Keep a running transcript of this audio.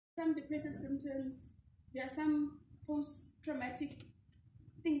some depressive symptoms, there are some post-traumatic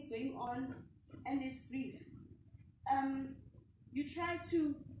things going on, and there's grief. You try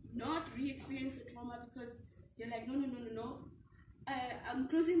to not re-experience the trauma because you're like, no. I'm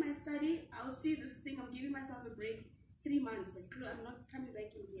closing my study. I'll see this thing. I'm giving myself a break. 3 months. Like, I'm not coming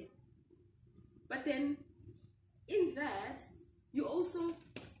back in here. But then, in that, you also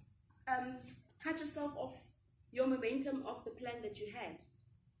cut yourself off your momentum of the plan that you had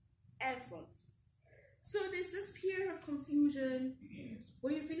as well. So there's this period of confusion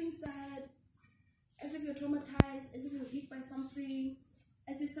where you're feeling sad, as if you're traumatized, as if you're hit by something,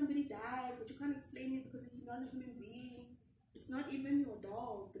 as if somebody died, but you can't explain it because you're not a human being. It's not even your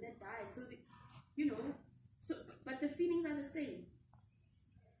dog that died. So, but the feelings are the same.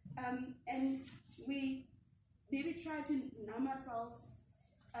 And we maybe try to numb ourselves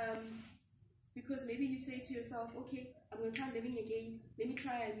because maybe you say to yourself, okay, I'm going to try living again. Let me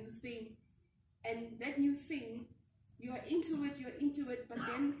try a new thing. And that new thing, you're into it, but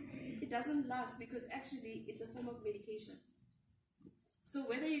then it doesn't last because actually it's a form of medication. So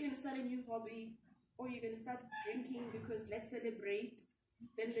whether you're going to start a new hobby or you're going to start drinking because let's celebrate,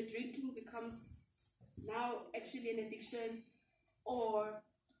 then the drinking becomes now actually an addiction, or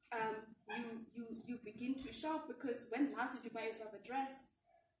you begin to shop because when last did you buy yourself a dress?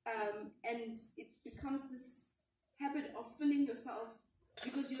 And it becomes this habit of filling yourself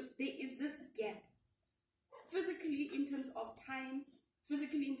because there is this gap, physically in terms of time,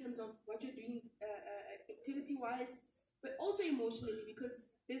 physically in terms of what you're doing activity-wise, but also emotionally because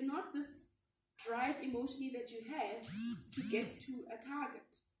there's not this drive emotionally that you have to get to a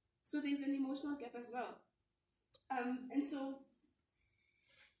target. So there's an emotional gap as well. And so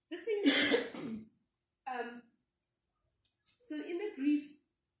this thing is so in the grief,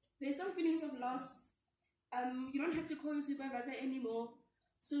 there's some feelings of loss. You don't have to call your supervisor anymore.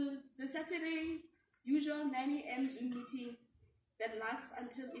 So the Saturday usual 9 a.m. Zoom meeting that lasts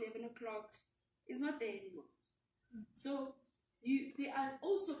until 11 o'clock is not there anymore. So there are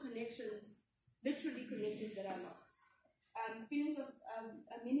also connections, literally connections that are lost. Feelings of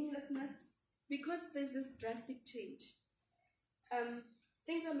meaninglessness because there's this drastic change.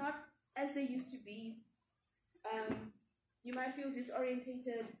 Things are not as they used to be. You might feel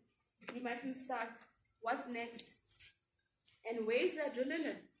disorientated. You might feel stuck. What's next? And where's the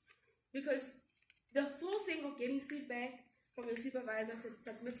adrenaline? Because the whole thing of getting feedback from your supervisor,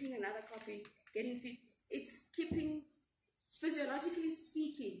 submitting another copy, getting feedback, it's keeping, physiologically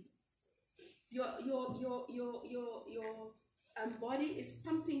speaking, your body is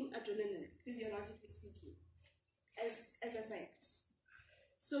pumping adrenaline, physiologically speaking, as a fact.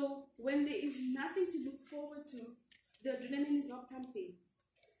 So when there is nothing to look forward to, the adrenaline is not pumping.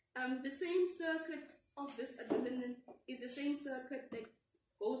 The same circuit of this adrenaline is the same circuit that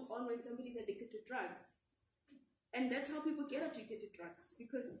goes on when somebody is addicted to drugs. And that's how people get addicted to drugs,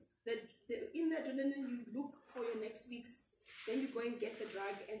 because in the adrenaline you look for your next fix, then you go and get the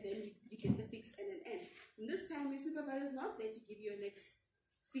drug, and then you get the fix and an end. And this time your supervisor is not there to give you a next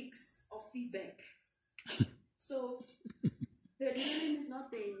fix or feedback. So the adrenaline is not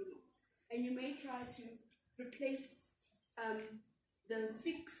there anymore. And you may try to replace the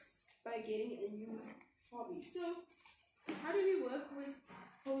fix by getting a new hobby. So how do we work with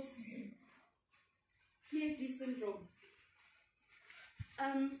post-PhD syndrome?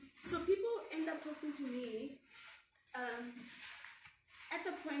 So people end up talking to me at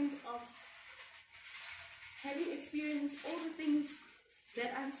the point of having experienced all the things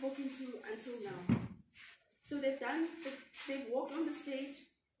that I've spoken to until now. So they've walked on the stage,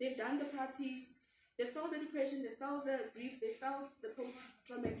 they've done the parties, they felt the depression, they felt the grief, they felt the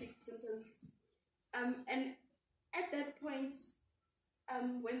post-traumatic symptoms. And at that point,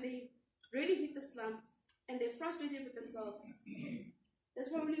 when they really hit the slump and they're frustrated with themselves, that's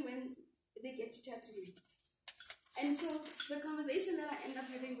probably when they get to chat to me. And so the conversation that I end up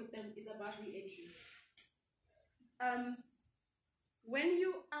having with them is about re-entry. When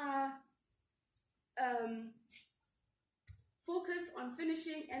you are focused on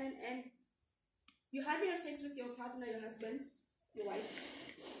finishing an end, you hardly have sex with your partner, your husband, your wife.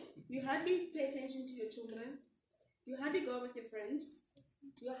 You hardly pay attention to your children. You hardly go out with your friends.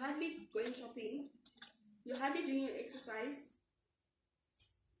 You're hardly going shopping. You're hardly doing your exercise.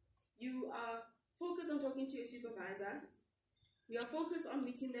 You are focused on talking to your supervisor. You are focused on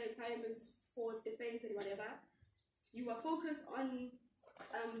meeting the requirements for defense and whatever. You are focused on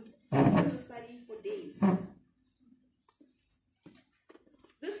sitting your study for days.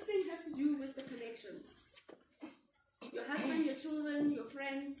 This thing has to do with the connections. Your husband, your children, your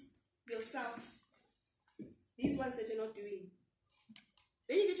friends, yourself. These ones that you're not doing.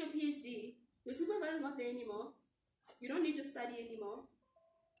 Then you get your PhD, your supervisor is not there anymore. You don't need to study anymore.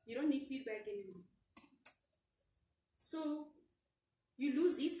 You don't need feedback anymore. So you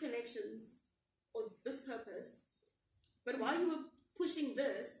lose these connections or this purpose. But while you were pushing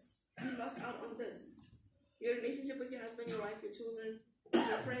this, you lost out on this. Your relationship with your husband, your wife, your children,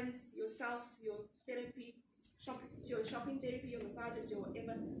 your friends, yourself, your therapy, your shopping therapy, your massages, your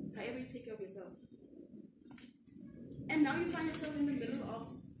whatever, however you take care of yourself. And now you find yourself in the middle of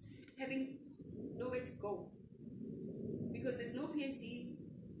having nowhere to go. Because there's no PhD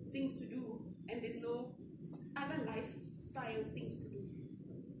things to do, and there's no other lifestyle things to do.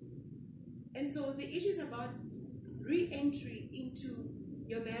 And so the issue is about re-entry into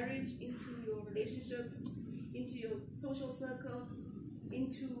your marriage, into your relationships, into your social circle,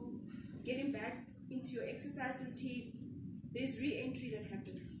 into getting back into your exercise routine. There's re-entry that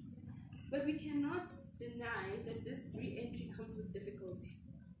happens. But we cannot deny that this re-entry comes with difficulty.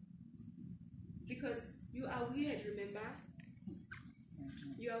 Because you are weird, remember?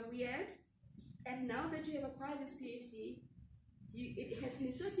 You are weird, and now that you have acquired this PhD, it has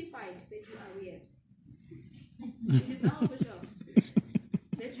been certified that you are weird. It is now official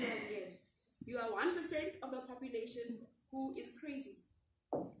that you are weird. You are 1% of the population who is crazy.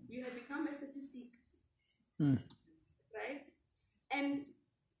 You have become a statistic. Right? And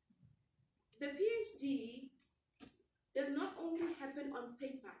the PhD does not only happen on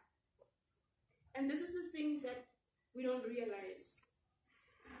paper. And this is the thing that we don't realize.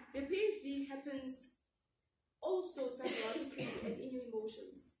 The PhD happens also psychologically and in your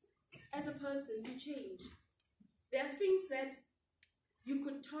emotions. As a person, you change. There are things that you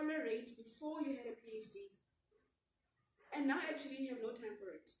could tolerate before you had a PhD. And now actually you have no time for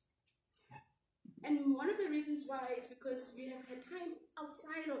it. And one of the reasons why is because you have had time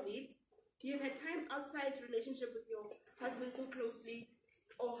outside of it. You have had time outside relationship with your husband so closely,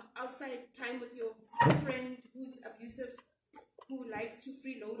 or outside time with your friend who's abusive, who likes to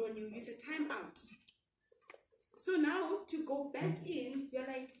freeload on you. You've had time out. So now to go back in, you're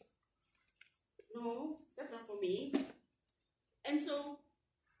like, no, that's not for me. And so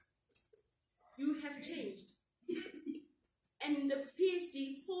you have changed. And the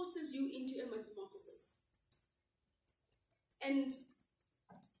PhD forces you into a metamorphosis. And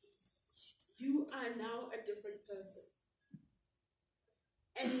you are now a different person.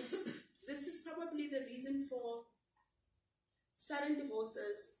 And this is probably the reason for sudden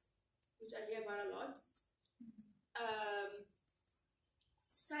divorces, which I hear about a lot.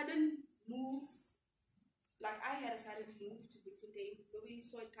 Sudden moves, like I had a sudden move to Gauteng. Nobody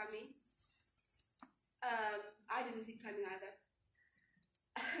saw it coming. I didn't see it coming either.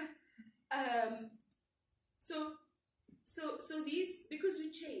 So these, because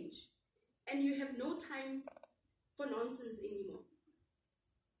you change and you have no time for nonsense anymore.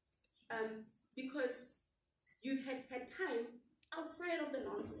 Because you had time outside of the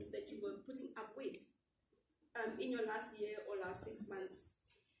nonsense that you were putting up with in your last year or last 6 months.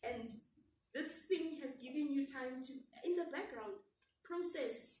 And this thing has given you time to, in the background,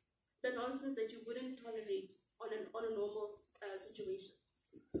 process the nonsense that you wouldn't tolerate on a normal situation.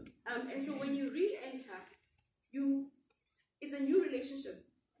 And so when you re-enter, it's a new relationship,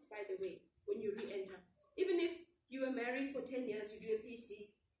 by the way, when you re-enter. Even if you were married for 10 years, you do a PhD,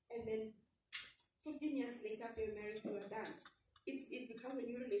 and then 15 years later, after you're married, you are done. It becomes a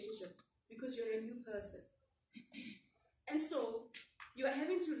new relationship because you're a new person. And so you are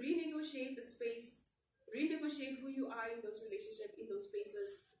having to renegotiate the space, renegotiate who you are in those relationships, in those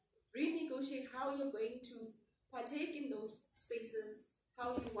spaces, renegotiate how you're going to partake in those spaces,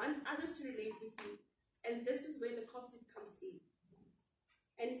 how you want others to relate with you. And this is where the conflict comes in.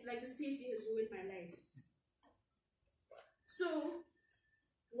 And it's like, this PhD has ruined my life. So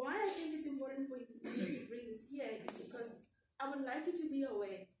why I think it's important for me to bring this here is because I would like you to be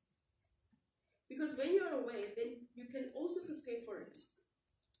aware. Because when you're aware, then you can also prepare for it.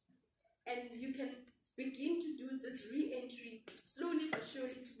 And you can begin to do this re-entry slowly but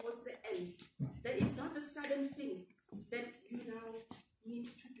surely towards the end. That it's not the sudden thing that you now need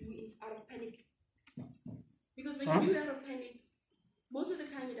to do out of panic. Because when you do it out of panic, most of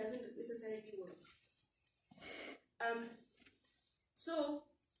the time it doesn't necessarily work. So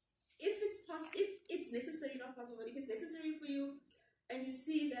if it's necessary, not possible, if it's necessary for you, and you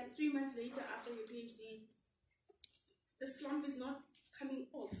see that 3 months later after your PhD, the slump is not coming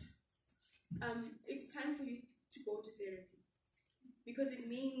off, it's time for you to go to therapy, because it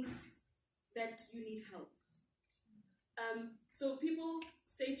means that you need help. So people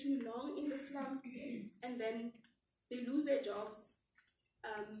stay too long in the slump, and then they lose their jobs,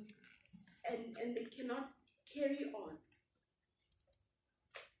 and they cannot carry on.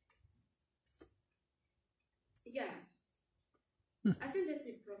 yeah. I think that's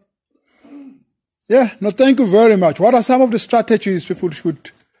it, Prof. Yeah, no, thank you very much. What are some of the strategies people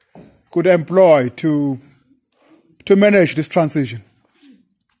could employ to manage this transition?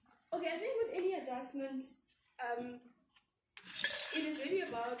 Okay, I think with any adjustment, it is really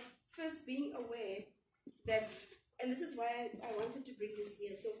about first being aware that, and this is why I wanted to bring this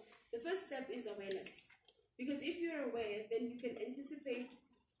here. So the first step is awareness. Because if you're aware, then you can anticipate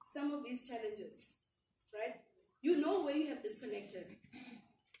some of these challenges, right? You know where you have disconnected.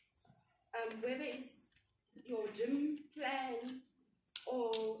 Whether it's your gym plan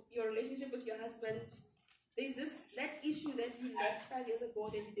or your relationship with your husband, there's that issue that you left 5 years ago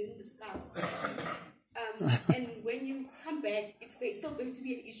that you didn't discuss. And when you come back, it's still going to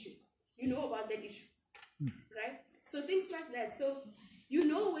be an issue. You know about that issue, right? So things like that. So you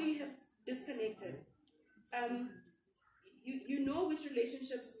know where you have disconnected. You know which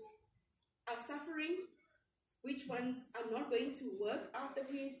relationships are suffering, which ones are not going to work after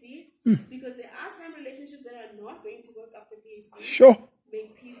PhD, because there are some relationships that are not going to work after PhD. Sure.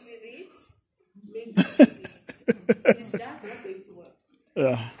 Make peace with it. Make peace with it. It's just not going to work.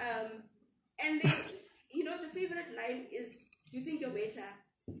 Yeah. And then, the favorite line is, "You think you're better?"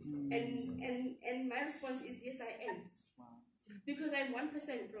 And my response is, yes, I am. Because I'm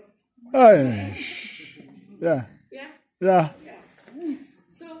 1%, bro. Oh, yeah. Yeah. Yeah? Yeah. Yeah.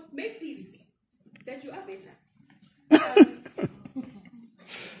 So make peace that you are better.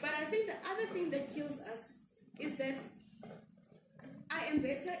 But I think the other thing that kills us is that I am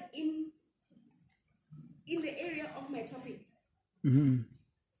better in the area of my topic. Mm-hmm.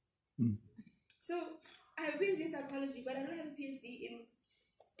 So I have been in psychology, but I don't have a PhD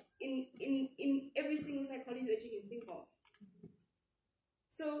in every single psychology that you can think of.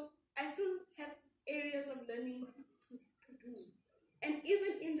 So I still have areas of learning to do. And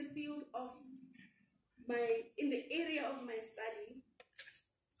even in the field of in the area of my study,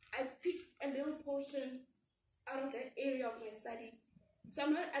 I pick a little portion out of that area of my study. So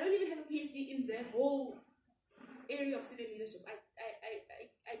I don't even have a PhD in the whole area of student leadership.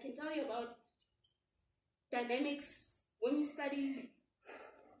 I can tell you about dynamics when you study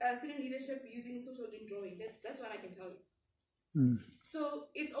student leadership using social link drawing. That's what I can tell you. So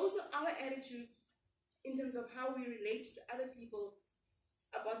it's also our attitude in terms of how we relate to other people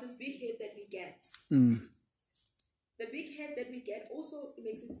about this big head that we get. The big head that we get also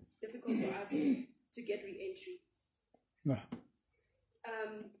makes it difficult for us to get re-entry. Yeah.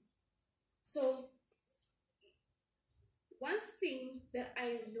 So one thing that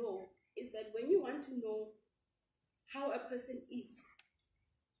I know is that when you want to know how a person is,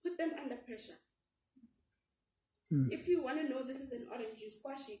 put them under pressure. If you want to know this is an orange juice,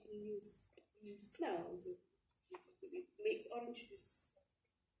 squash it and you smell it. It makes orange juice.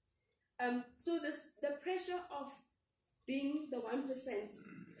 So the pressure of being the 1%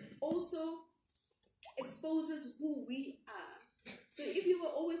 also exposes who we are. So if you were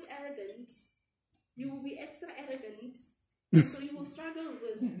always arrogant, you will be extra arrogant, so you will struggle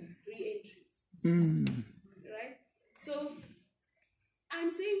with re-entry. Right? So I'm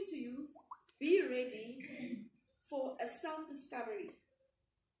saying to you, be ready for a self-discovery.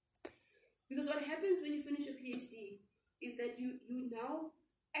 Because what happens when you finish your PhD is that you now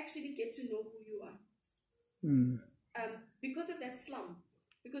actually get to know who you are. Because of that slump.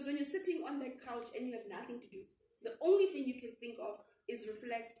 Because when you're sitting on that couch and you have nothing to do, the only thing you can think of is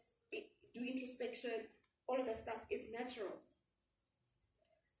reflect, do introspection, all of that stuff. It's natural.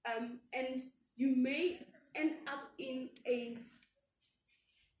 And you may end up in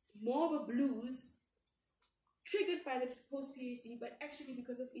more of a blues triggered by the post-PhD, but actually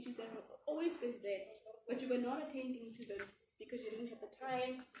because of issues that have always been there, but you were not attending to them because you didn't have the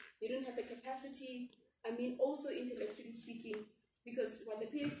time, you didn't have the capacity. I mean, also intellectually speaking, because what the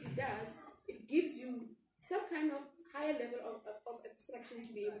PhD does, it gives you some kind of higher level of abstraction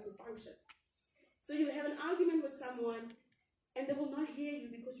to be able to function. So you'll have an argument with someone, and they will not hear you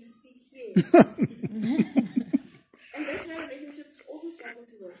because you speak here. And that's why relationships also struggle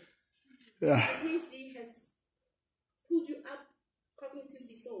to work. Yeah. The PhD has pulled you up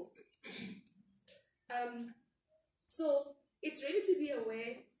cognitively so. So it's really to be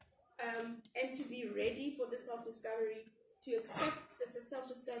aware and to be ready for the self-discovery, to accept that the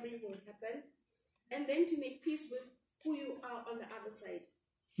self-discovery will happen, and then to make peace with who you are on the other side.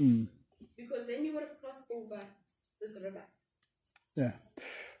 Because then you would have crossed over this river. Yeah.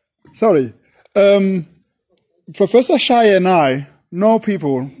 Sorry. Professor Shai and I know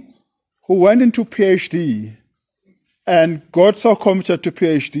people who went into PhD and got so committed to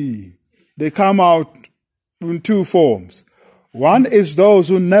PhD, they come out in two forms. One is those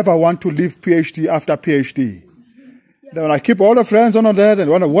who never want to leave PhD after PhD. They want to keep all the friends on that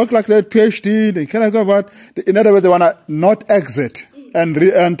and want to work like that PhD. They kind of go about. In other words, they want to not exit and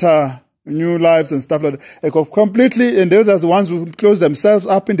re-enter new lives and stuff like that. They go completely, and those are the ones who close themselves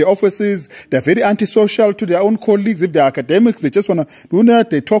up in the offices. They're very antisocial to their own colleagues. If they're academics, they just want to do that.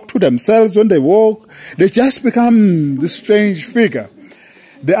 They talk to themselves when they walk. They just become this strange figure.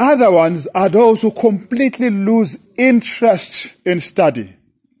 The other ones are those who completely lose interest in study.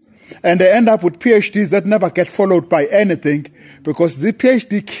 And they end up with PhDs that never get followed by anything because the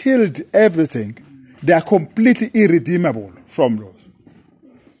PhD killed everything. They are completely irredeemable from those.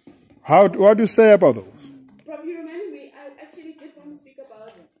 What do you say about those? Probably you remember me, I actually did want to speak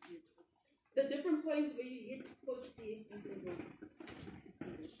about the different points where you hit post-PhD syndrome.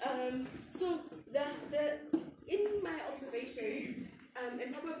 So in my observation,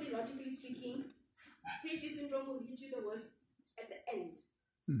 and probably logically speaking, PhD syndrome will hit you the worst at the end.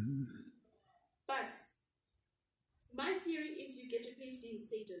 Mm-hmm. But my theory is you get your PhD in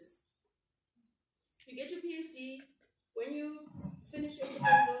stages. You get your PhD when you finish your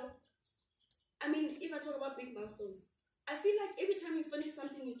proposal. I mean, if I talk about big milestones, I feel like every time you finish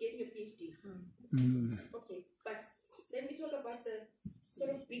something, you get your PhD. Okay, but let me talk about the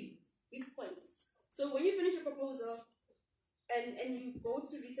sort of big points. So when you finish your proposal and you go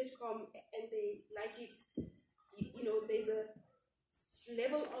to ResearchCom and they like it, you know, there's a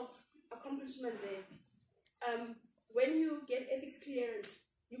level of accomplishment there. When you get ethics clearance,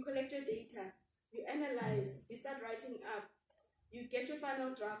 you collect your data, you analyze, you start writing up, you get your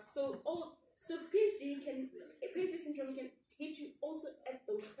final draft. So PhD syndrome can hit you also at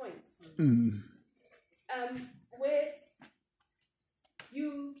those points. Where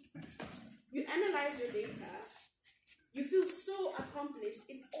you analyze your data, you feel so accomplished,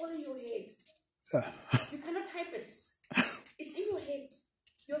 it's all in your head. You cannot type it. It's in your head.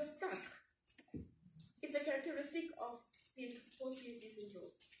 You're stuck. It's a characteristic of post-PhD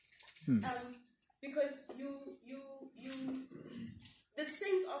syndrome. Because the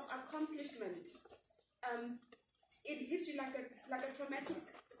sense of accomplishment, it hits you like a traumatic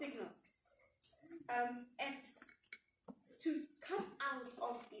signal. And to come out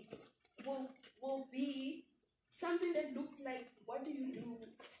of it will be something that looks like, what do you do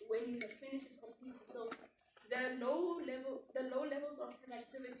when you have finished it completely? So the low levels of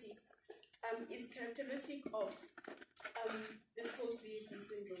productivity is characteristic of this post-PhD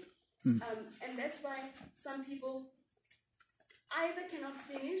syndrome. And that's why some people either cannot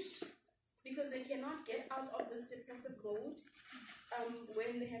finish because they cannot get out of this depressive mode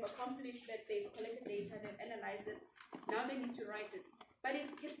when they have accomplished that, they've collected data, they've analyzed it, now they need to write it. But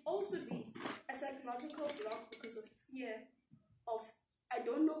it can also be a psychological block because of fear of, I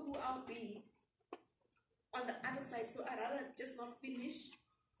don't know who I'll be on the other side, so I'd rather just not finish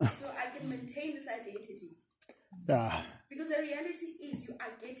so I can maintain this identity. Yeah. Because the reality is you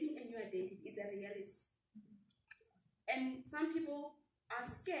are getting a new identity. It's a reality. And some people are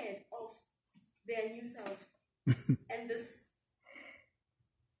scared of their new self. And this,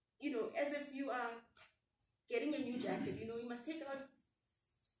 you know, as if you are getting a new jacket, you know, you must take out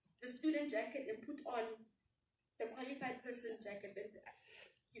the student jacket and put on the qualified person jacket.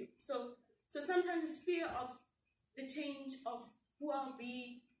 And, so sometimes it's fear of the change of who I'll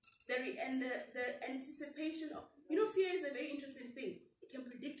be, and the anticipation of, you know, fear is a very interesting thing. It can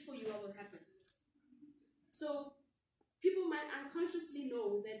predict for you what will happen. So people might unconsciously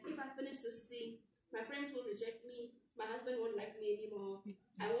know that if I finish this thing, my friends will reject me, my husband won't like me anymore,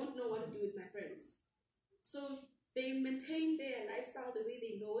 I won't know what to do with my friends. So they maintain their lifestyle the way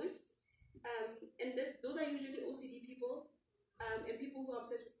they know it. And those are usually OCD people and people who are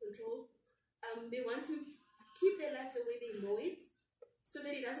obsessed with control. They want to keep their lives the way they know it so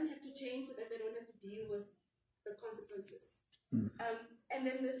that it doesn't have to change, so that they don't have to deal with the consequences. And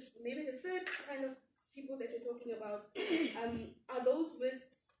then maybe the third kind of people that you're talking about are those with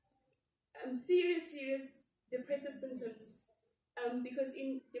serious depressive symptoms. Because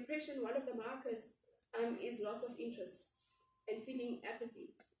in depression, one of the markers is loss of interest and feeling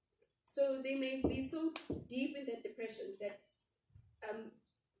apathy. So they may be so deep in that depression that,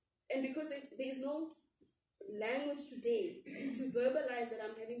 and because there is no language today to verbalize that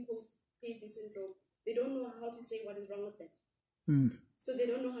I'm having post-PhD syndrome, they don't know how to say what is wrong with them. So they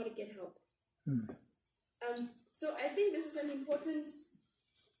don't know how to get help. So I think this is an important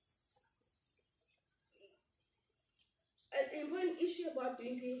issue about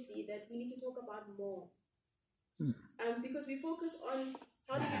doing PhD that we need to talk about more. Because we focus on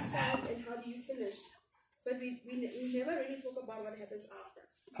how do you start and how do you finish, but we never really talk about what happens after.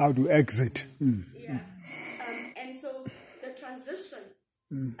 How to exit. Yeah. And so the transition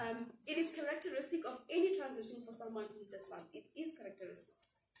It is characteristic of any transition for someone to hit the slump. It is characteristic.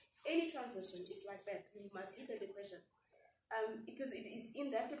 Any transition is like that. You must hit a depression. Because it is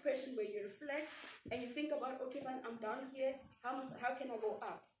in that depression where you reflect and you think about, okay, fine, I'm down here. How can I go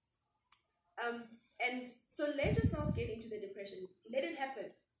up? And so let yourself get into the depression. Let it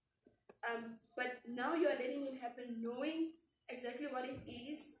happen. But now you are letting it happen, knowing exactly what it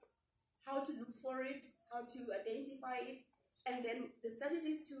is, how to look for it, how to identify it, and then the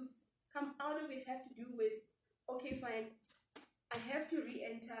strategies to come out of it have to do with, okay, fine, I have to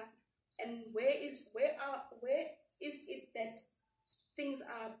re-enter, and where is it that things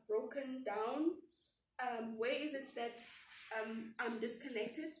are broken down? Where is it that I'm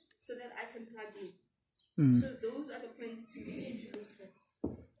disconnected so that I can plug in? So those are the points to look for.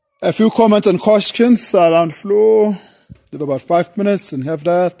 A few comments and questions around the floor. We have about 5 minutes and have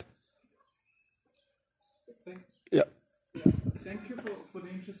that. Yeah. Thank you for the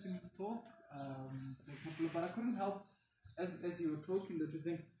interesting talk. But I couldn't help, as you were talking, that you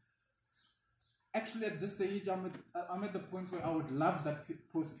think, actually at this stage, I'm at the point where I would love that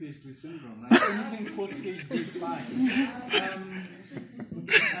post-PhD syndrome, right? Anything post-PhD is fine.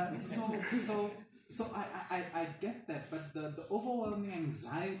 So I get that, but the overwhelming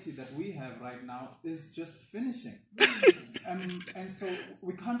anxiety that we have right now is just finishing. And so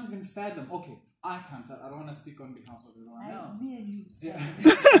we can't even fathom, okay, I don't want to speak on behalf of everyone else.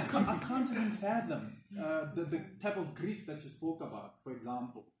 I can't even fathom the type of grief that you spoke about, for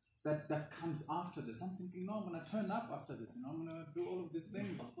example, that comes after this. I'm thinking, no, I'm going to turn up after this, I'm going to do all of these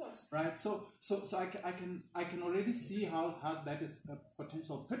things, of course, right? So I can already see how that is a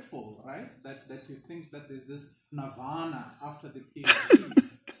potential pitfall, right? That you think that there's this nirvana after the PhD.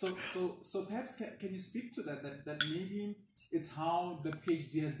 So perhaps can you speak to that maybe it's how the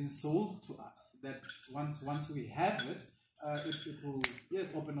PhD has been sold to us, that once we have it, it will,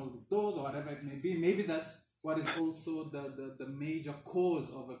 yes, open all these doors or whatever it may be. Maybe that's what is also the major cause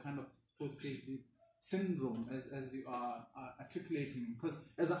of a kind of post-PhD syndrome, as you are articulating. Because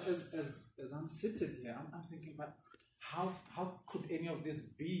as I'm sitting here, I'm thinking, but how could any of this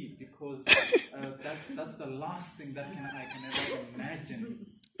be? Because that's the last thing that I can ever imagine.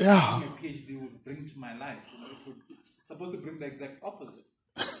 Yeah. Your PhD would bring to my life. It's supposed to bring the exact opposite.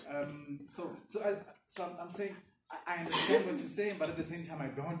 So I'm saying I understand what you're saying, but at the same time I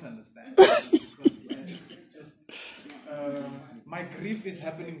don't understand. Because it's just, my grief is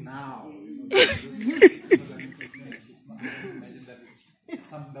happening now. Imagine that it's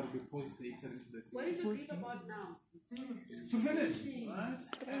something that will be post-dated into the. What is your grief about now? To finish, right?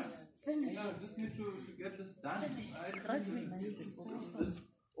 Yeah. No, just need to get this done, right? This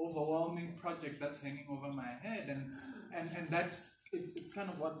overwhelming project that's hanging over my head, and that's it's kind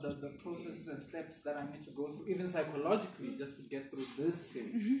of what the processes and steps that I need to go through, even psychologically, just to get through this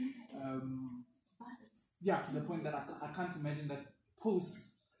stage. To the point that I can't imagine that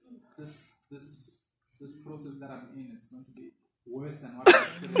post this process that I'm in, it's going to be worse than what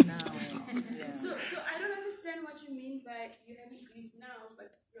I'm doing now. So I don't understand what you mean by you having grief now,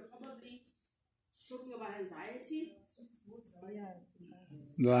 but you're probably talking about anxiety.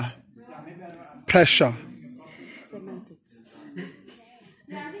 Pressure. Semantics.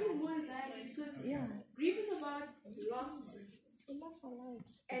 Yeah, I think it's more anxiety because grief is about loss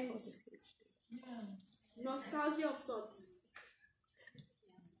and nostalgia of sorts.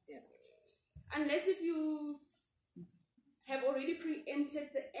 Unless if you have already preempted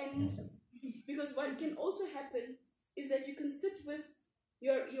the end, because what can also happen is that you can sit with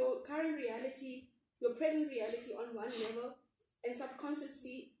your current reality, your present reality on one level, and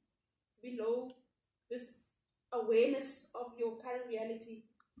subconsciously below this awareness of your current reality,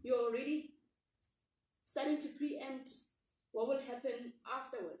 you're already starting to preempt what will happen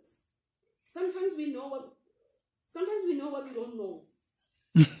afterwards. Sometimes we know what we don't know.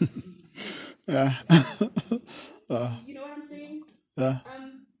 Yeah. You know what I'm saying? Yeah.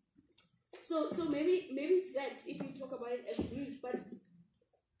 So maybe it's that if you talk about it as grief, but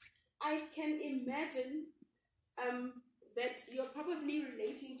I can imagine that you're probably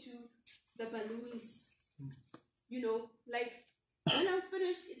relating to the balloons. Like when I'm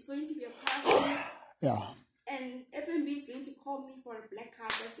finished, it's going to be a party. Yeah. And FNB is going to call me for a black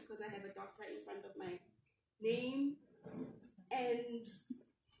card just because I have a doctor in front of my name. And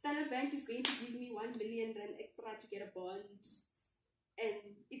Standard Bank is going to give me 1 million rand extra to get a bond.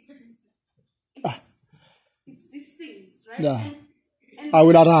 And it's these things, right? Yeah. And I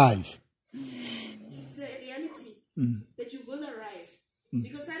will arrive. It's a reality that you will arrive.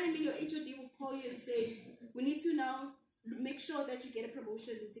 Because suddenly your HOD will call you and say, we need to now make sure that you get a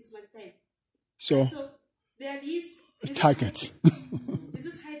promotion in 6 months' time. So there are these targets. This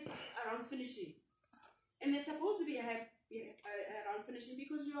There's this hype around finishing. And there's supposed to be a hype around finishing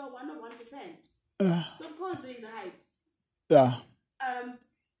because you are 1 or 1%. So of course there is a hype. Yeah.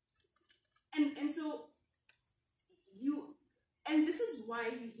 And so this is why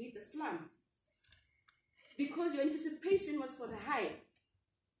you hit the slump. Because your anticipation was for the hype.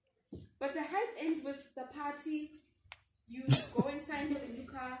 But the hype ends with the party, you go and sign for the new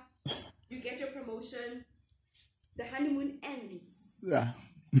car, you get your promotion, the honeymoon ends. Yeah.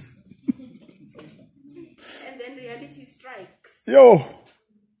 And then reality strikes. Yo.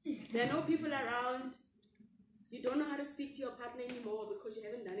 There are no people around. You don't know how to speak to your partner anymore because you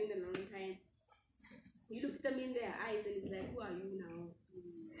haven't done it in a long time. You look them in their eyes and it's like, who are you now?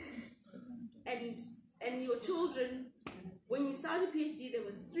 And your children, when you start a PhD, there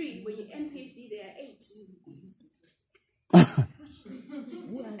were 3. When you end PhD, there are 8.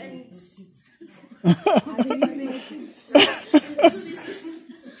 And so there's this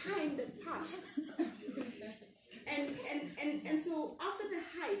time that passed. And so after the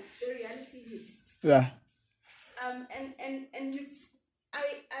hype, the reality hits. Yeah. And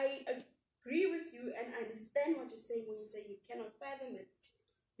I agree with you and I understand what you say when you say you cannot fathom it.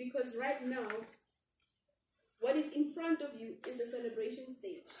 Because right now, what is in front of you is the celebration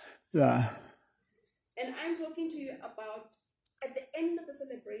stage. Yeah. And I'm talking to you about at the end of the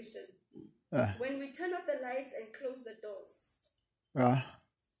celebration, when we turn off the lights and close the doors.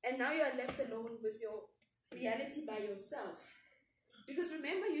 And now you are left alone with your reality by yourself. Because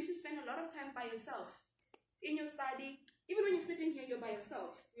remember, you used to spend a lot of time by yourself. In your study, even when you're sitting here, you're by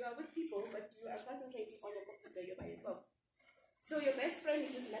yourself. You are with people, but you are concentrating on your computer, you're by yourself. So your best friend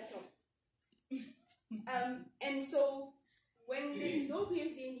is this laptop. And so when there is no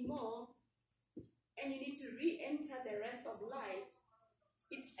PhD anymore, and you need to re-enter the rest of life,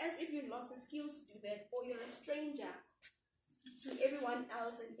 it's as if you lost the skills to do that, or you're a stranger to everyone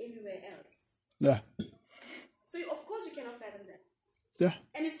else and everywhere else. Yeah. So of course you cannot fathom that. Yeah.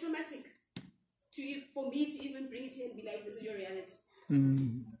 And it's traumatic for me to even bring it here and be like, this is your reality.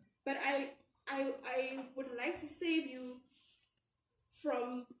 But I would like to save you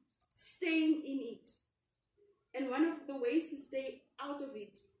from staying in it. And one of the ways to stay out of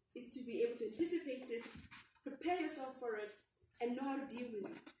it is to be able to anticipate it, prepare yourself for it, and know how to deal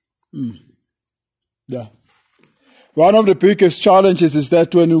with it. Yeah. One of the biggest challenges is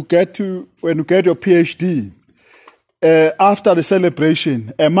that when you get your PhD, after the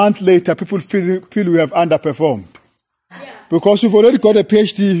celebration, a month later, people feel you have underperformed. Yeah. Because you've already got a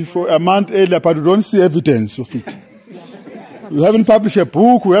PhD for a month earlier, but you don't see evidence of it. You haven't published a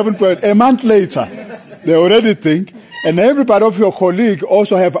book, you haven't put a month later. They already think, and everybody of your colleague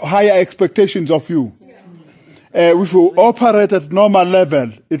also have higher expectations of you. If you operate at normal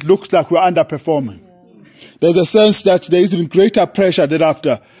level, it looks like we're underperforming. There's a sense that there is even greater pressure than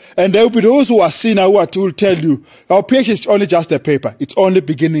after. And there will be those who are senior who will tell you, our PhD is only just a paper. It's only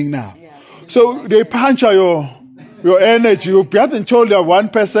beginning now. So they puncture your energy. You haven't told you are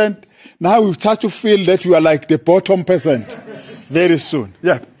 1%. Now we start to feel that you are like the bottom percent very soon.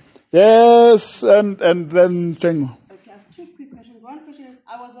 Yeah. Yes, and then thing. Okay, I have 2 quick questions. One question is,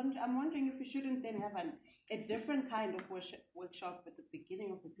 I'm wondering if we shouldn't then have a different kind of workshop at the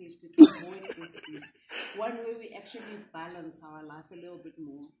beginning of the PhD to avoid this. One where we actually balance our life a little bit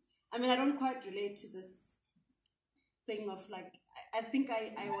more. I mean, I don't quite relate to this thing of like, I think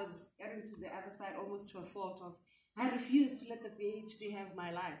I was getting to the other side almost to a fault of, I refused to let the PhD have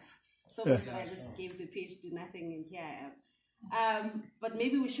my life. So much that I just gave the PhD nothing and here I am. But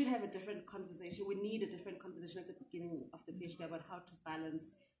maybe we should have a different conversation. We need a different conversation at the beginning of the PhD about how to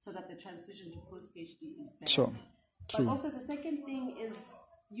balance so that the transition to post-PhD is better. Sure. But also the second thing is,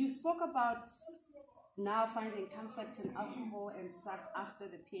 you spoke about now finding comfort in alcohol and stuff after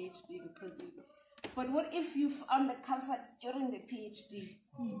the PhD but what if you found the comfort during the PhD,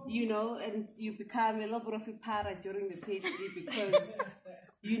 you know, and you become a little bit of a para during the PhD because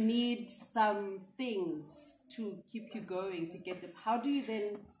you need some things to keep you going to get them. How do you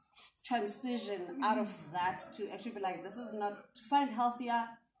then transition out of that to actually be like, this is not, to find healthier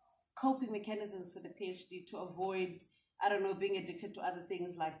coping mechanisms for the PhD to avoid, I don't know, being addicted to other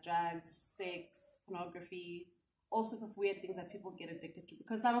things like drugs, sex, pornography, all sorts of weird things that people get addicted to,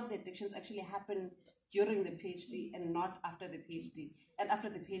 because some of the addictions actually happen during the PhD and not after the PhD. And after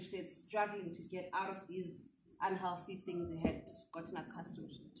the PhD, it's struggling to get out of these unhealthy things you had gotten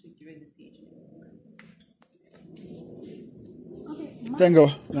accustomed to during the PhD. Okay, Thank you.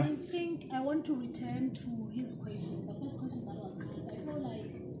 I think I want to return to his question. The first question that was asked, I feel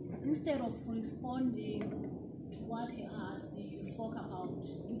like instead of responding to what he asked, you spoke about,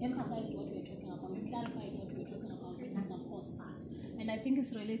 you emphasized what you were talking about, you clarified what you were talking about, which is the post part. And I think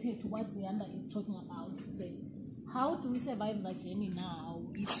it's related to what Zianda is talking about, to say, how do we survive the journey now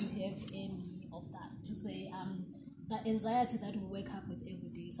if you have any of that? To say, the anxiety that we wake up with every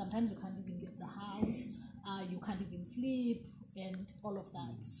day, sometimes you can't even leave the house, you can't even sleep, and all of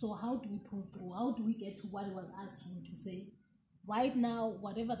that. So how do we pull through? How do we get to what I was asking, to say, right now,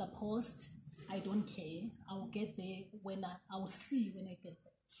 whatever the post, I don't care. I'll get there I'll see when I get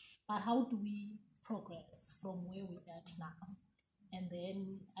there. But how do we progress from where we're at now? And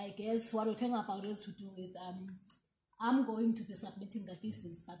then I guess what we're talking about is to do with, I'm going to be submitting the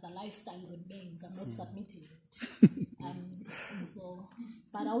thesis, but the lifestyle remains. I'm not submitting it. So,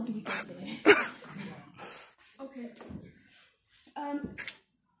 but how do we get there? Okay.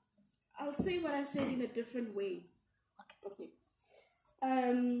 I'll say what I said in a different way. Okay.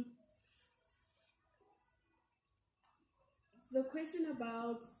 The question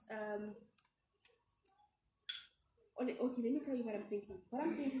about okay, let me tell you what I'm thinking. What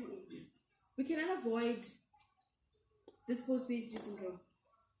I'm thinking is we cannot avoid this post-PhD syndrome.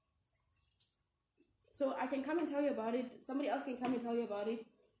 So I can come and tell you about it. Somebody else can come and tell you about it,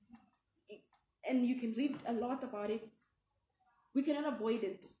 and you can read a lot about it. We cannot avoid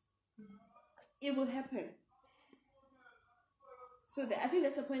it. It will happen. So I think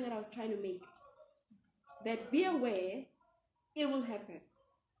that's the point that I was trying to make. That be aware, it will happen.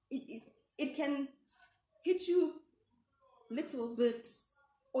 It can hit you little bit,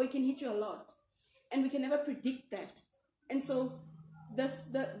 or it can hit you a lot, and we can never predict that. And so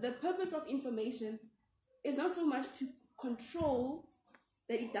the purpose of information is not so much to control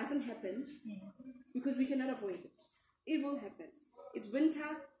that it doesn't happen, because we cannot avoid it. It will happen. It's winter,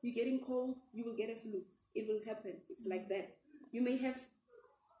 you're getting cold, you will get a flu. It will happen. It's like that. You may have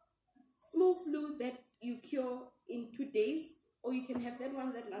small flu that you cure in 2 days, or you can have that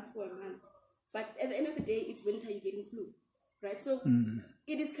one that lasts for a month. But at the end of the day, it's winter, you're getting flu, right? So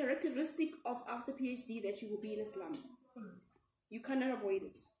it is characteristic of after PhD that you will be in a slump. You cannot avoid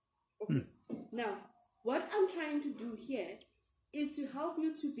it. Okay. Now, what I'm trying to do here is to help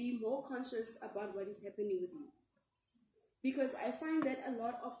you to be more conscious about what is happening with you. Because I find that a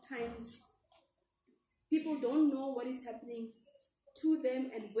lot of times people don't know what is happening to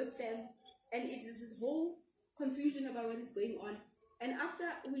them and with them, and it is this whole confusion about what is going on. And after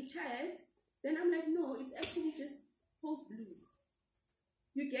we chat, then I'm like, no, it's actually just post blues.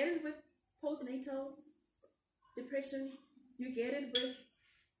 You get it with postnatal depression. You get it with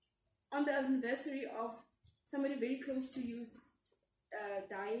on the anniversary of somebody very close to you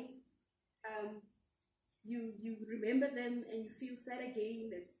dying. You remember them and you feel sad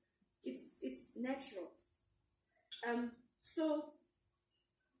again. And it's natural. So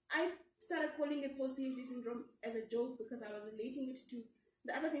I started calling it post-PhD syndrome as a joke, because I was relating it to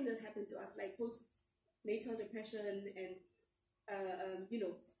the other thing that happened to us, like postnatal depression and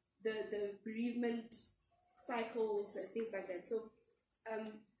the bereavement cycles and things like that.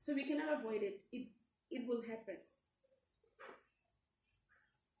 So we cannot avoid it. It will happen.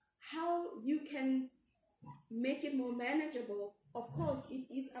 How you can make it more manageable, of course, it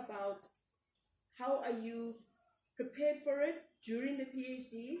is about how are you prepared for it during the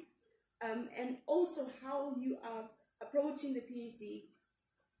PhD, and also how you are approaching the PhD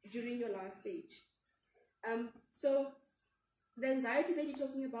during your last stage. So the anxiety that you're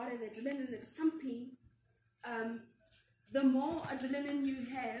talking about and the adrenaline that's pumping, the more adrenaline you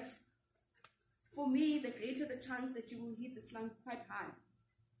have, for me, the greater the chance that you will hit the slump quite hard.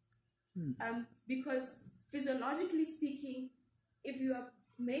 Because physiologically speaking, if you are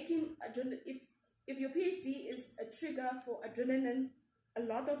making if your PhD is a trigger for adrenaline, a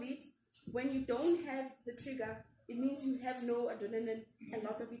lot of it, when you don't have the trigger, it means you have no adrenaline, a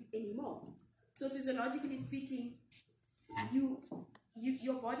lot of it anymore. So physiologically speaking,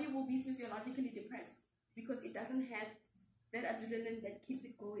 your body will be physiologically depressed because it doesn't have that adrenaline that keeps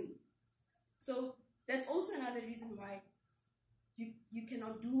it going. So that's also another reason why you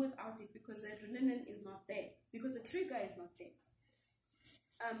cannot do without it, because the adrenaline is not there, because the trigger is not there.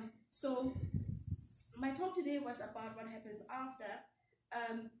 So my talk today was about what happens after,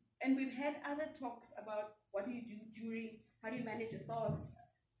 and we've had other talks about what do you do during, how do you manage your thoughts,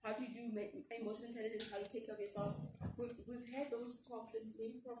 how do you do emotional intelligence, how do you take care of yourself. We've had those talks, and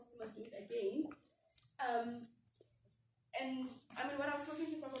maybe Prof must do it again. And I mean, what I was talking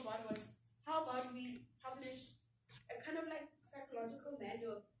to Prof about was, how about we publish a kind of like psychological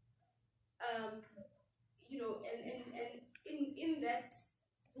manual, and in that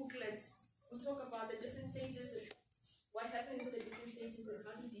booklet, we talk about the different stages and what happens in the different stages and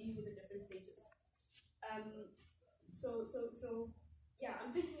how to deal with the different stages. So yeah,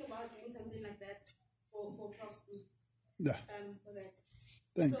 I'm thinking about doing something like that for Prof's group. Yeah. For that.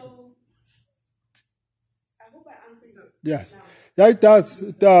 Thank you. So I hope I answered you. Yes. Now. Yeah, it does.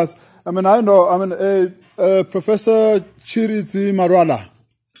 It does. I mean, Professor Chiridzi Marwala,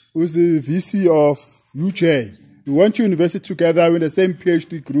 who's the VC of UJ. We went to university together in the same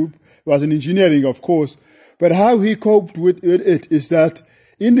PhD group. He was in engineering, of course. But how he coped with it is that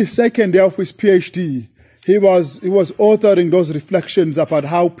in the second year of his PhD, he was authoring those reflections about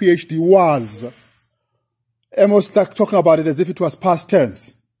how PhD was. Almost like talking about it as if it was past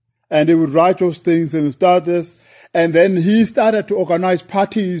tense. And he would write those things and start this. And then he started to organize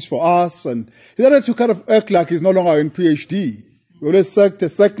parties for us. And he started to kind of act like he's no longer in PhD. He always the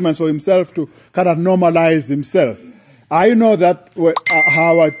segments for himself to kind of normalize himself. I know that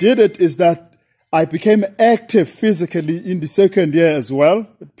how I did it is that I became active physically in the second year as well,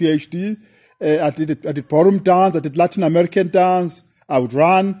 at PhD. I did ballroom dance, I did Latin American dance, I would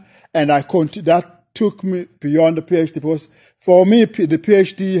run, and that took me beyond the PhD because for me, the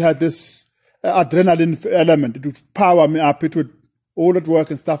PhD had this adrenaline element. It would power me up, it would all that work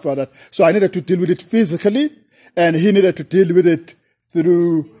and stuff like that. So I needed to deal with it physically, and he needed to deal with it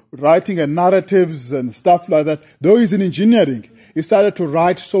through writing and narratives and stuff like that. Though he's in engineering, he started to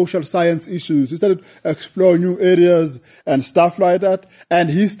write social science issues. He started to explore new areas and stuff like that. And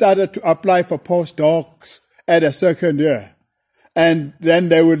he started to apply for postdocs at a second year. And then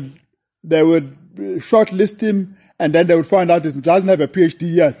they would shortlist him, and then they would find out he doesn't have a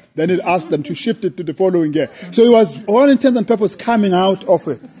PhD yet. Then he'd ask them to shift it to the following year. So he was, all intents and purposes, coming out of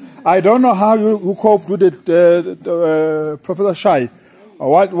it. I don't know how you coped with it, Professor Shai.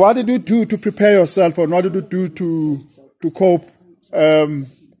 What did you do to prepare yourself, or what did you do to cope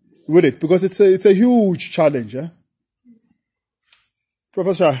with it? Because it's a huge challenge, eh?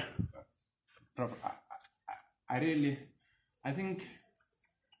 Professor Shai. Prof, I think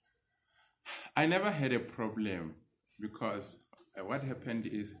I never had a problem because what happened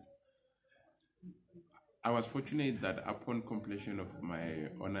is I was fortunate that upon completion of my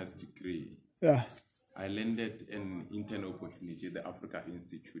honors degree, I landed an intern opportunity at the Africa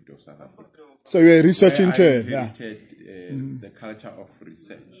Institute of South Africa. So you're a research intern. I inherited the culture of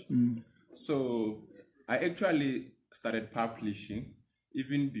research. So I actually started publishing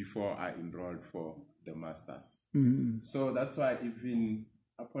even before I enrolled for the masters. So that's why even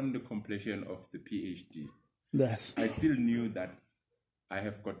upon the completion of the PhD, I still knew that I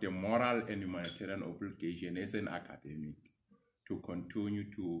have got a moral and humanitarian obligation as an academic to continue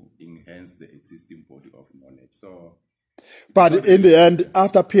to enhance the existing body of knowledge. So, but in the end,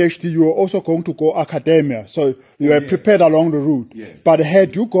 after PhD, you were also going to go academia. So you were prepared along the route. But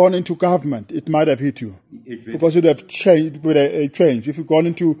had you gone into government, it might have hit you. Exactly. Because you'd have changed with a change. If you'd gone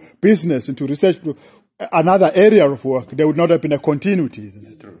into business, into research, another area of work, there would not have been a continuity. Isn't it?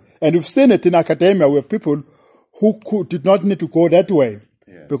 It's true. And you've seen it in academia with people who did not need to go that way.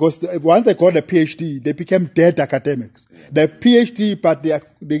 Because once they got a PhD, they became dead academics. They have PhD, but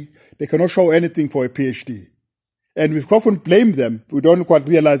they cannot show anything for a PhD. And we often blame them. We don't quite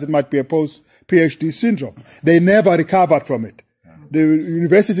realize it might be a post-PhD syndrome. They never recovered from it. The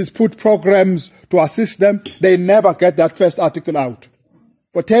universities put programs to assist them. They never get that first article out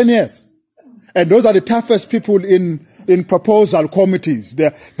for 10 years. And those are the toughest people in proposal committees.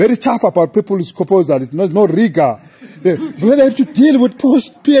 They're very tough about people's proposals. There's no rigor. They have to deal with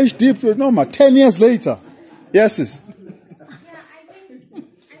post-PhD, 10 years later. Yes, sis. I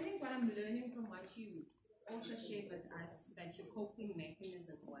think what I'm learning from what you also shared with us, that your coping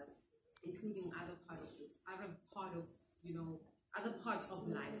mechanism was including other parts of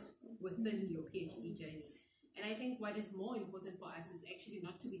life within your PhD journey. And I think what is more important for us is actually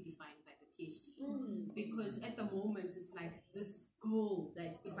not to be defined by the PhD. Because at the moment, it's like this goal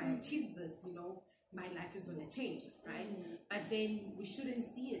that if I achieve this, my life is going to change, right? But then we shouldn't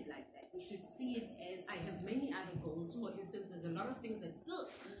see it like that. We should see it as I have many other goals. For instance, there's a lot of things that still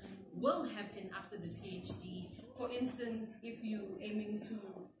will happen after the PhD. For instance, if you're aiming to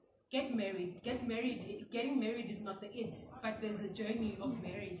getting married is not the it, but there's a journey of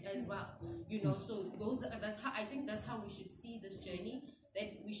marriage as well. So I think that's how we should see this journey.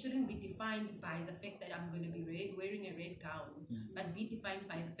 That we shouldn't be defined by the fact that I'm going to be wearing a red gown, but be defined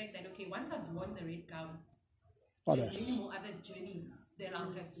by the fact that, okay, once I've worn the red gown, there's many more other journeys that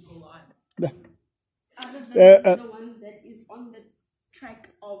I'll have to go on. Other than the one that is on the track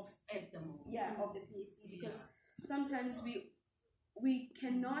of at the moment. Of the PhD, because sometimes we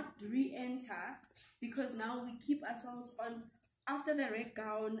cannot re-enter because now we keep ourselves on. After the red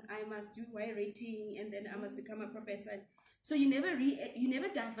gown, I must do Y rating, and then I must become a professor. So you never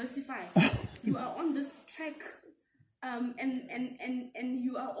diversify. You are on this track, and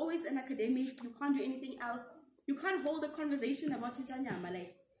you are always an academic. You can't do anything else. you can't hold a conversation about Tisanyama.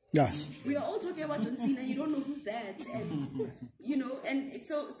 Like, Yes. we are all talking about John Cena, you don't know who's that. And, you know, and it's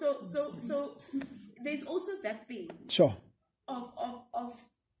so there's also that thing Sure. of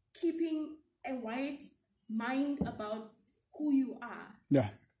keeping a wide mind about who you are. Yeah.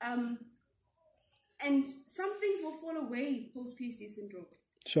 And some things will fall away post-PhD syndrome.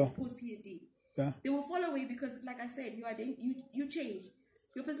 Sure. Post-PhD. Yeah. They will fall away because, like I said, you change.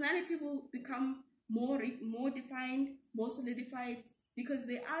 Your personality will become more defined, more solidified, because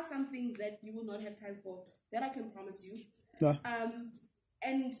there are some things that you will not have time for. That I can promise you. Yeah.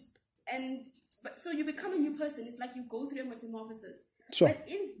 But so you become a new person. It's like you go through a metamorphosis. Sure. But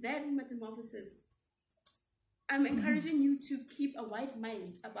in that metamorphosis, I'm encouraging you to keep a wide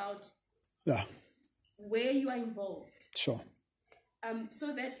mind about Yeah. where you are involved, Sure.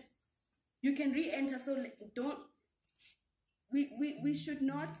 so that you can re-enter. So we should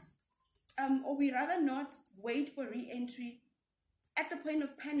not, or we rather not wait for re-entry at the point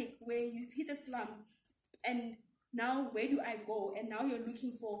of panic where you've hit a slump and now where do I go? And now you're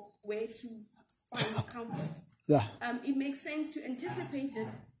looking for where to find comfort. Yeah. It makes sense to anticipate it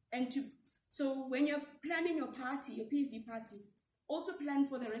and so when you're planning your party, your PhD party, also plan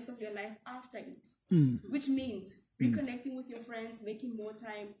for the rest of your life after it, which means reconnecting with your friends, making more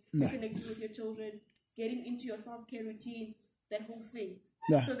time, reconnecting with your children, getting into your self-care routine, that whole thing,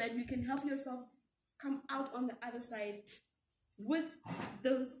 so that you can help yourself come out on the other side with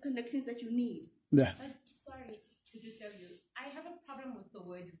those connections that you need. Yeah. But sorry to disturb you. I have a problem with the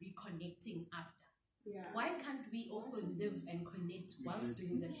word reconnecting after. Yeah. Why can't we also live and connect whilst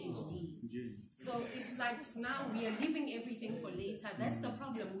doing the PhD? So it's like now we are leaving everything for later. That's the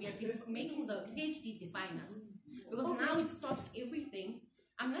problem. We are making the PhD define us. Because now it stops everything.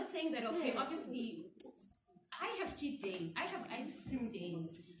 I'm not saying that, okay, obviously, I have cheat days. I have ice cream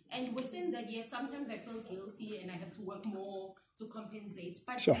days. And within that, yes, sometimes I feel guilty and I have to work more to compensate.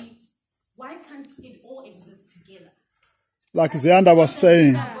 But Sure. why can't it all exist together? Like Zianda was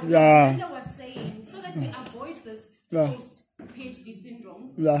saying. Yeah. Zianda was saying, so that we avoid this Yeah. post-PhD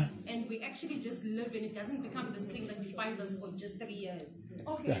syndrome. Yeah. And we actually just live and it doesn't become this thing that defines us for just 3 years.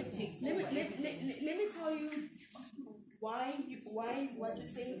 Okay, It takes let over me everything. let me tell you why what you're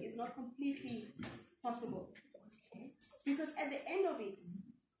saying is not completely possible. Because at the end of it,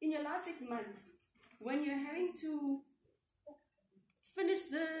 in your last 6 months, when you're having to finish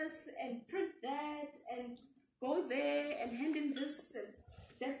this and print that and go there and hand in this and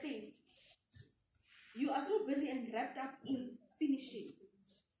that thing, you are so busy and wrapped up in finishing.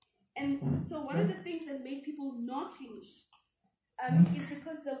 And so one of the things that make people not finish is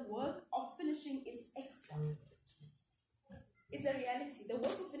because the work of finishing is extra. It's a reality. The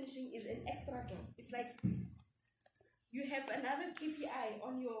work of finishing is an extra job. It's like you have another KPI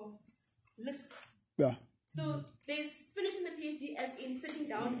on your list. Yeah. So there's finishing the PhD as in sitting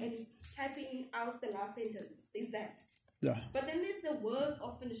down and typing out the last sentence. There's that. Yeah. But then there's the work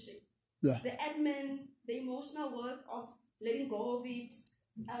of finishing. Yeah. The admin, the emotional work of letting go of it,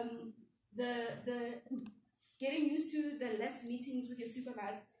 the getting used to the less meetings with your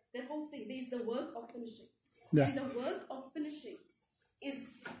supervisor, that whole thing. There's the work of finishing. Yeah. And the work of finishing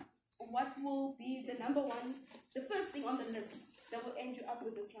is what will be the number one, the first thing on the list that will end you up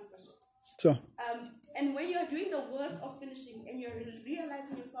with this transition. Sure. And when you're doing the work of finishing and you're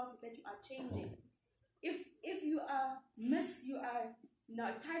realizing yourself that you are changing, if you are Miss, you are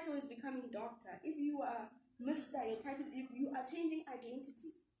now title is becoming doctor. If you are Mr., your title, you are changing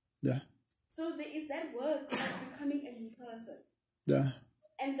identity. Yeah. So there is that work of becoming a new person. Yeah.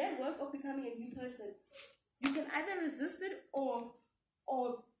 And that work of becoming a new person, you can either resist it or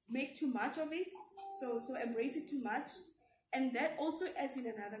make too much of it. So embrace it too much. And that also adds in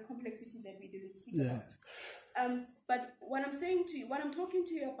another complexity that we didn't speak about. But what I'm saying to you, what I'm talking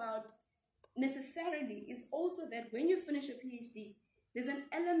to you about necessarily is also that when you finish your PhD, there's an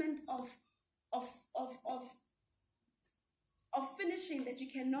element of finishing that you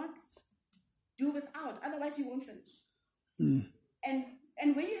cannot do without. Otherwise, you won't finish.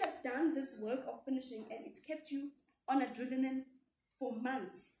 And when you have done this work of finishing and it's kept you on adrenaline for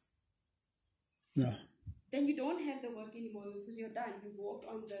months, Yeah. then you don't have the work anymore because you're done. You walked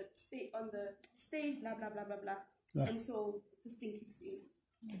on the stage, blah blah blah blah blah, Yeah. and so this thing kicks in.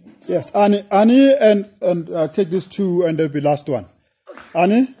 Yes, Annie, and take these two, and there'll be last one.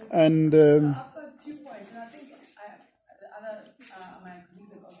 Annie and I've got 2 points, and I think the other my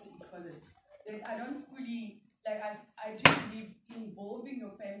colleagues have also equaled it. Like, I don't fully I do believe involving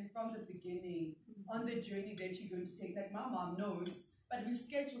your family from the beginning on the journey that you're going to take. Like my mom knows, but we've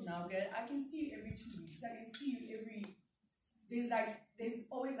scheduled now. Girl, I can see you every 2 weeks. I can see you every. There's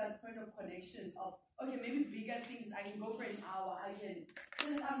always that point of connection of okay, maybe bigger things, I can go for an hour, so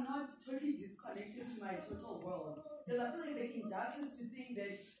that I'm not totally disconnected to my total world. Because I feel like it's injustice to think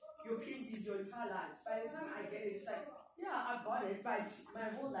that your PhD is your entire life. By the time I get it, it's like, yeah, I got it, but my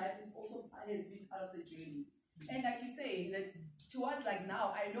whole life has been part of the journey. And like you say, that towards like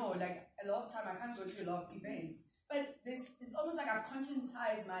now, I know like a lot of time I can't go to a lot of events, but it's almost like I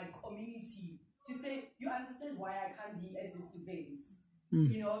conscientize my community to say, you understand why I can't be at this event.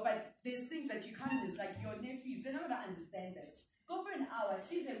 You know, but there's things that you can't miss, like your nephews, they're not going to understand that. Go for an hour,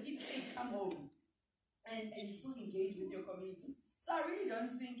 see them, eat cake, come home, and still engage with your community. So I really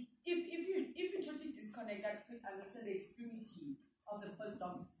don't think, if you totally disconnect, I could understand the extremity of the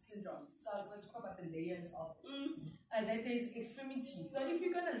postdoc syndrome. So I was going to talk about the layers of it. And then there's extremity. So if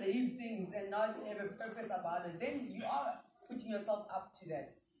you're going to leave things and not have a purpose about it, then you are putting yourself up to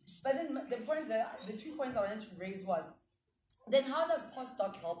that. But then the 2 points I wanted to raise was, then how does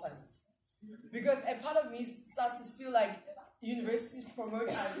postdoc help us? Because a part of me starts to feel like universities promote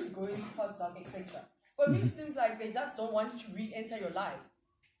us to go into postdoc, etc. For me, it seems like they just don't want you to re-enter your life.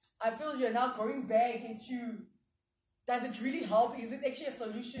 I feel you're now going back into, does it really help? Is it actually a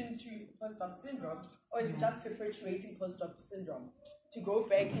solution to postdoc syndrome? Or is it just perpetuating postdoc syndrome? To go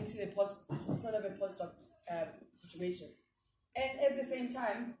back into the sort of a postdoc situation. And at the same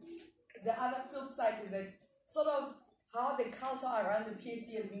time, the other flip side is that sort of how the culture around the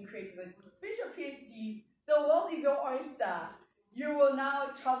PhD has been created. That with your PhD, the world is your oyster. You will now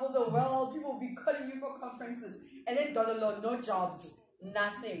travel the world. People will be calling you for conferences. And then no jobs,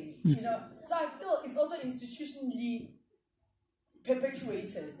 nothing. You know. So I feel it's also institutionally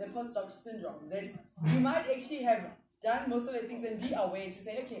perpetuated, the postdoc syndrome. That you might actually have done most of the things and be aware to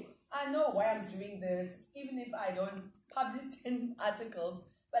say, okay, I know why I'm doing this, even if I don't publish 10 articles,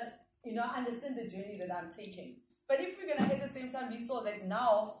 but you know, I understand the journey that I'm taking. But if we're gonna at the same time be so that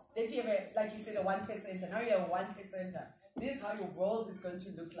now that you have like you said, a 1%, now you have 1%, this is how your world is going to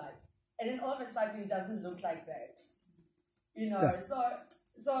look like. And then all of a sudden it doesn't look like that. You know,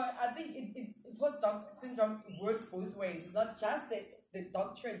 so I think postdoc syndrome works both ways. It's not just the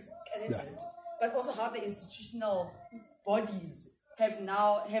doctorate element, but also how the institutional bodies have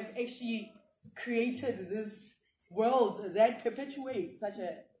actually created this world that perpetuates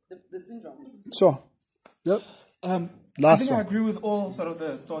the syndromes. So, yep. I think I agree with all sort of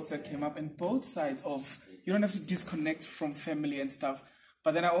the thoughts that came up, and both sides of you don't have to disconnect from family and stuff.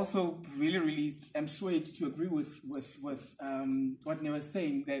 But then I also really am swayed to agree with what Neo was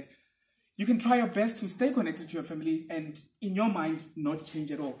saying, that you can try your best to stay connected to your family and in your mind not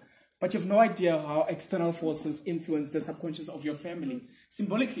change at all. But you have no idea how external forces influence the subconscious of your family.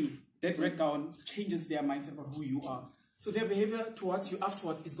 Symbolically, that red gown changes their mindset about who you are. So their behavior towards you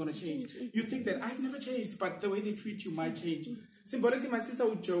afterwards is going to change. You think that I've never changed, but the way they treat you might change. Symbolically, my sister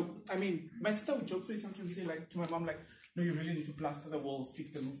would joke. So sometimes say like to my mom, like, no, you really need to plaster the walls,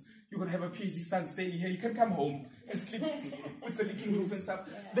 fix the roof. You're going to have a PhD stand staying here. You can come home and sleep with the leaking roof and stuff.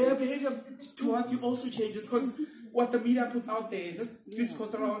 Their behavior towards you also changes because what the media puts out there, just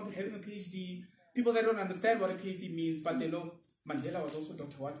discourse around having a PhD. People that don't understand what a PhD means, but they know Mandela was also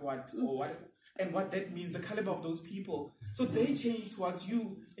Dr. What, or what, and what that means, the caliber of those people. So they change towards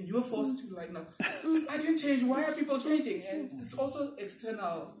you, and you're forced to like, no, I didn't change. Why are people changing? And it's also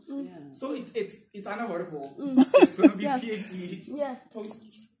external. So it's unavoidable. It's going to be PhD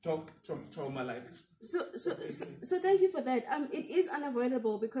post-doc trauma like. So thank you for that. It is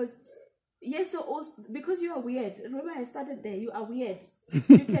unavoidable because yes, because you are weird. Remember, I started there. You are weird.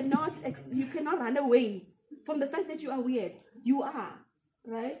 You cannot run away from the fact that you are weird. You are.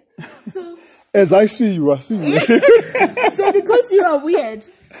 Right? So as I see you are seeing. So because you are weird,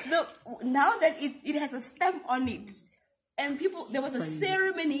 now that it has a stamp on it, and there was a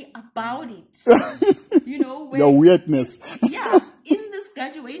ceremony about it. You know, your weirdness. Yeah, in this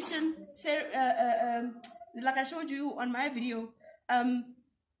graduation, like I showed you on my video,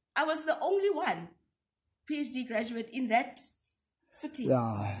 I was the only one PhD graduate in that city.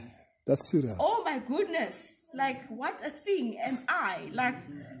 Yeah. That's serious. Oh my goodness. Like, what a thing am I? Like,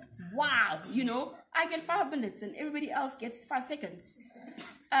 wow, you know, I get 5 minutes and everybody else gets 5 seconds.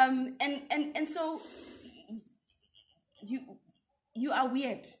 And so you are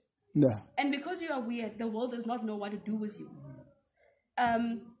weird. Yeah. And because you are weird, the world does not know what to do with you.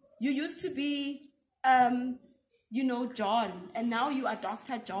 You used to be, you know, John, and now you are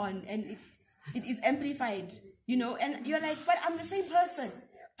Dr. John, and it is amplified, you know, and you're like, but I'm the same person.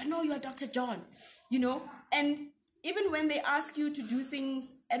 I know you are Dr. John, you know, and even when they ask you to do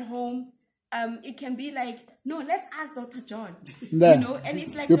things at home, it can be like, no, let's ask Dr. John, you know, and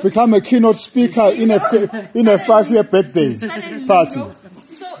it's like... You become a keynote speaker in a 5-year birthday party. You know?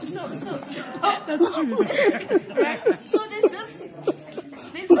 That's true. Right? So there's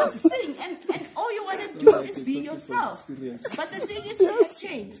this thing, and all you want to do is be yourself. But the thing is, you have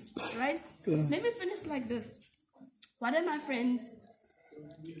changed, right? Let me finish like this. One of my friends,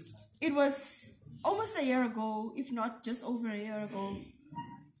 it was almost a year ago, if not just over a year ago,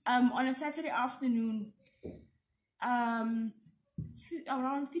 on a Saturday afternoon, around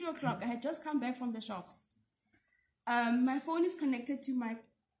 3 o'clock, I had just come back from the shops. My phone is connected to my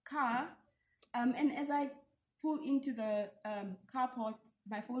car, and as I pull into the carport,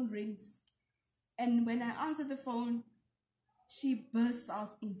 my phone rings. And when I answer the phone, she bursts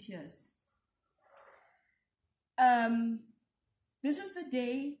out in tears. This is the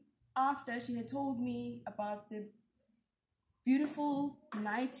day after she had told me about the beautiful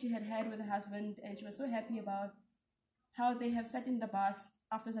night she had had with her husband, and she was so happy about how they have sat in the bath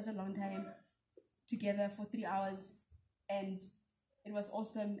after such a long time together for 3 hours, and it was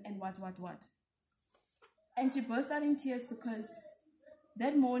awesome, and what. And she burst out in tears because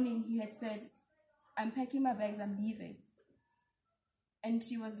that morning he had said, "I'm packing my bags, I'm leaving." And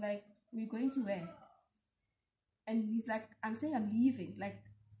she was like, "We're going to where?" And he's like, "I'm saying I'm leaving, like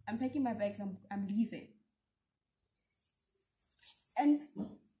I'm packing my bags, I'm leaving." And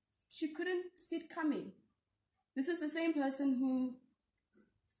she couldn't see it coming. This is the same person who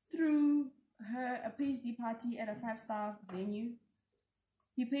threw her a PhD party at a 5-star venue.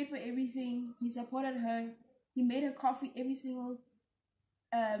 He paid for everything. He supported her. He made her coffee every single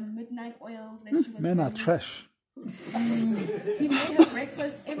midnight oil that she was Men are burning. trash. He made her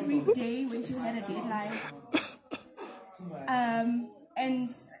breakfast every day when she had a deadline. And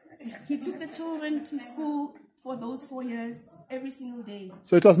he took the children to school for those 4 years every single day.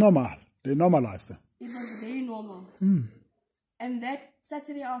 So it was normal. They normalized it. It was very normal. And that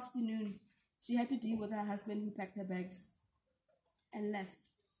Saturday afternoon, she had to deal with her husband who packed her bags and left.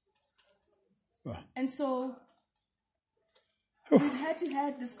 Wow. And so we've had to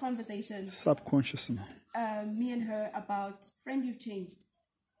have this conversation, Subconscious. me and her, about, friend, you've changed.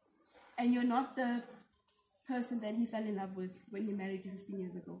 And you're not the person that he fell in love with when he married you 15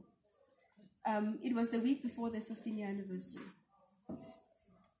 years ago. It was the week before the 15-year anniversary.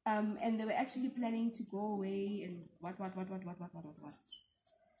 And they were actually planning to go away and what.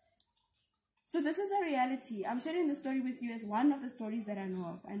 So this is a reality. I'm sharing this story with you as one of the stories that I know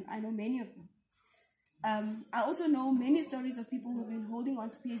of, and I know many of them. I also know many stories of people who've been holding on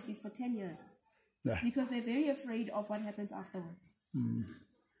to PhDs for 10 years because they're very afraid of what happens afterwards.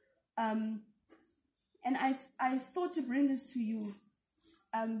 And I thought to bring this to you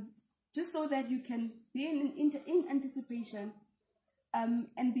just so that you can be in anticipation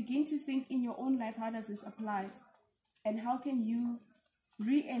and begin to think in your own life, how does this apply? And how can you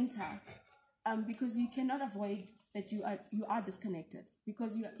re-enter? Because you cannot avoid that you are disconnected,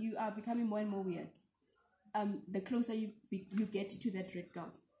 because you are becoming more and more weird. The closer you get to that red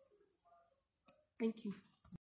card. Thank you.